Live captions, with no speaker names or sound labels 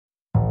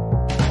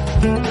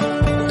You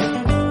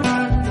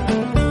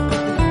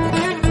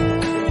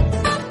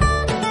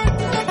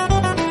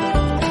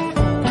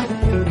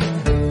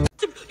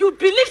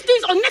believe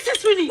things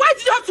unnecessarily. Why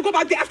did you have to go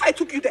back there after I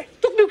took you there?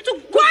 Why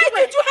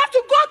did you have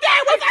to go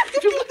there? Why did I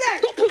took you there?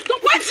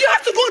 Why did you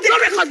have to go there?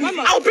 Don't record me.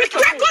 I'll break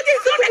your record.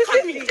 Don't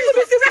record me.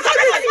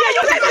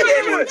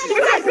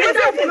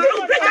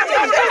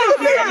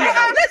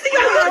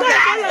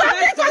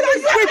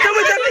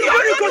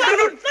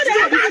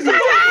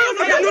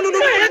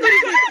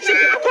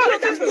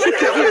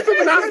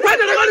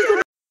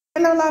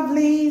 Hello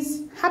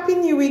lovelies, happy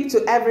new week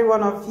to every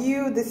one of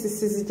you. This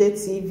is CCJ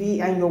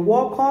TV and you're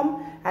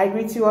welcome. I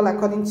greet you all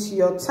according to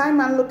your time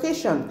and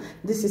location.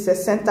 This is a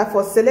center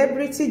for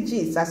celebrity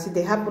gist. As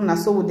they happen, and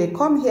so they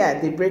come here,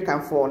 they break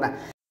and fall.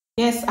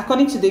 Yes,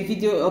 according to the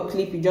video or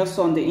clip you just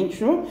saw on the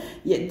intro,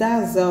 yeah,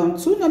 that's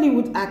two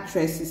Nollywood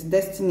actresses,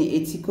 Destiny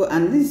Etiko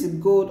and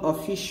LizzyGold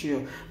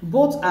official.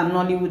 Both are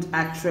Nollywood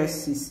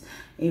actresses.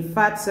 In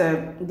fact,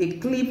 the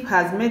clip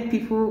has made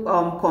people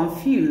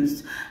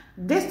confused.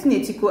 Destiny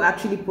Etiko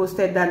actually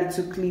posted that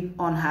little clip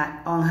on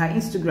her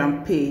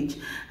Instagram page,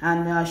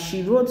 and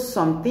she wrote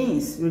some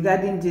things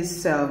regarding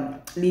this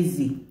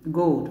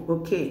LizzyGold.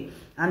 Okay,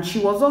 and she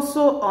was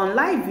also on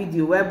live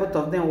video where both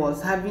of them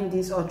was having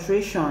this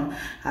alteration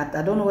at,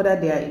 I don't know whether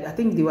they are, I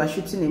think they were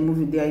shooting a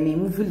movie, they are in a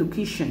movie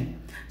location.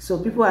 So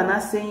people are now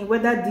saying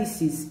whether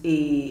this is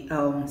a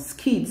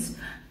skit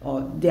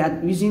or they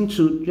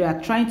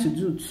are trying to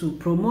do to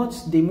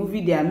promote the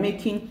movie they are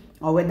making,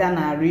 or whether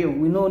na real,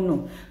 we don't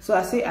know. So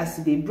I say as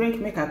they break,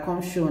 make her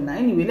come show now.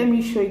 Anyway, let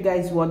me show you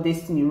guys what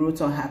Destiny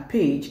wrote on her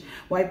page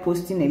while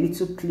posting a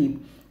little clip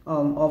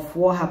of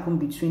what happened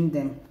between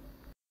them.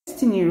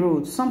 Destiny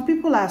wrote, "Some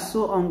people are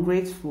so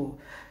ungrateful,"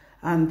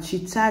 and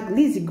she tagged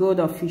LizzyGold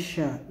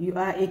official. "You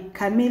are a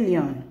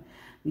chameleon,"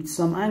 with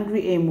some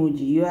angry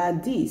emoji. "You are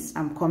this,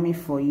 I'm coming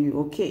for you."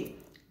 Okay,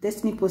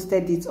 Destiny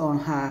posted it on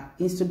her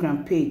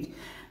Instagram page,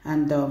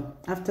 and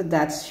after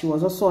that she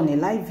was also on a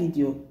live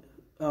video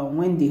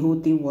when the whole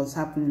thing was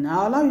happening.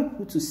 I'll allow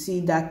people to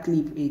see that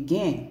clip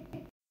again.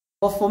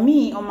 But for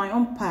me, on my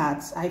own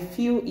part, I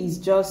feel it's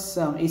just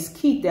a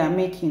skit they are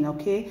making.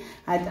 Okay,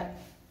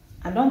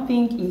 I don't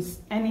think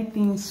it's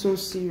anything so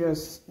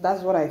serious.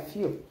 That's what I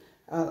feel.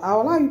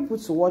 I'll allow people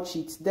to watch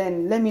it.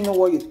 Then let me know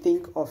what you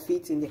think of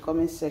it in the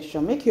comment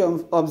section. Make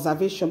your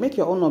observation, make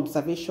your own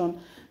observation,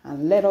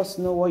 and let us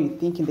know what you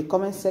think in the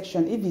comment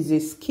section. If it's a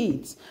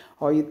skit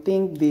or you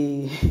think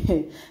the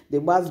the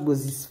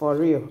Basbos is for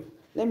real.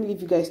 Let me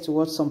leave you guys to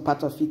watch some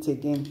part of it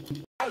again.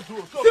 I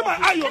know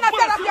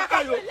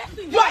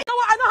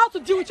how to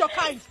deal with your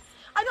kind.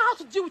 I know how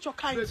to deal with your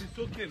kind. It's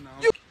okay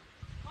now.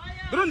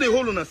 Don't they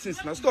hold on a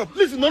since now? Stop.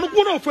 Listen, no,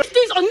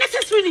 things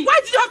unnecessarily. Why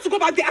did you have to go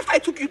back there after I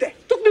took you there?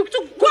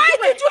 Why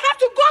did